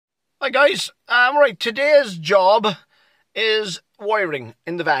Hi guys, right, today's job is wiring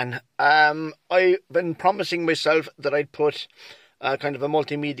in the van. I've been promising myself that I'd put kind of a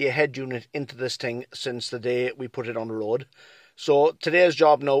multimedia head unit into this thing since the day we put it on the road. So today's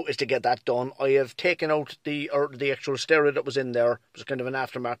job now is to get that done. I have taken out the actual stereo that was in there. It was kind of an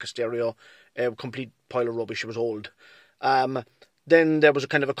aftermarket stereo, a complete pile of rubbish. It was old. Then there was a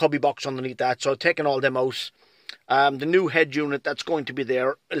kind of a cubby box underneath that, so I've taken all them out. The new head unit that's going to be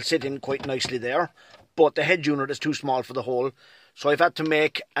there will sit in quite nicely there, but the head unit is too small for the hole, so I've had to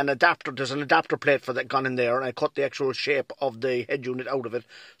make an adapter. There's an adapter plate for that gone in there, and I cut the actual shape of the head unit out of it,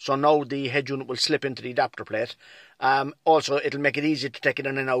 so now the head unit will slip into the adapter plate. Also, it'll make it easy to take it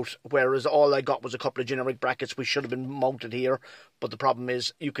in and out, whereas all I got was a couple of generic brackets which should have been mounted here, but the problem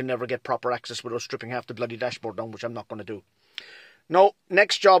is you can never get proper access without stripping half the bloody dashboard down, which I'm not going to do. Now,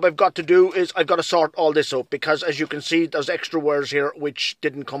 next job I've got to do is I've got to sort all this up, because as you can see there's extra wires here which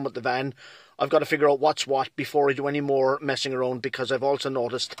didn't come with the van. I've got to figure out what's what before I do any more messing around, because I've also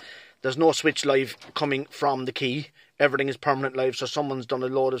noticed there's no switch live coming from the key. Everything is permanent live, so someone's done a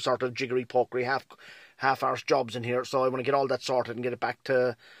load of sort of jiggery-pokery, half-arse jobs in here, so I want to get all that sorted and get it back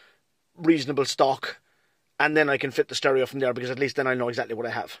to reasonable stock, and then I can fit the stereo from there, because at least then I know exactly what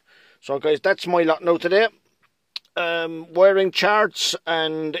I have. So guys, that's my lot now today. Wiring charts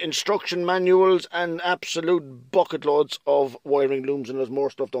and instruction manuals and absolute bucket loads of wiring looms, and there's more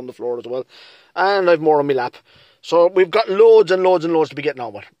stuff down the floor as well, and I've more on my lap, so we've got loads and loads and loads to be getting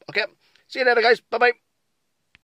on with. Okay, see you later guys, bye bye.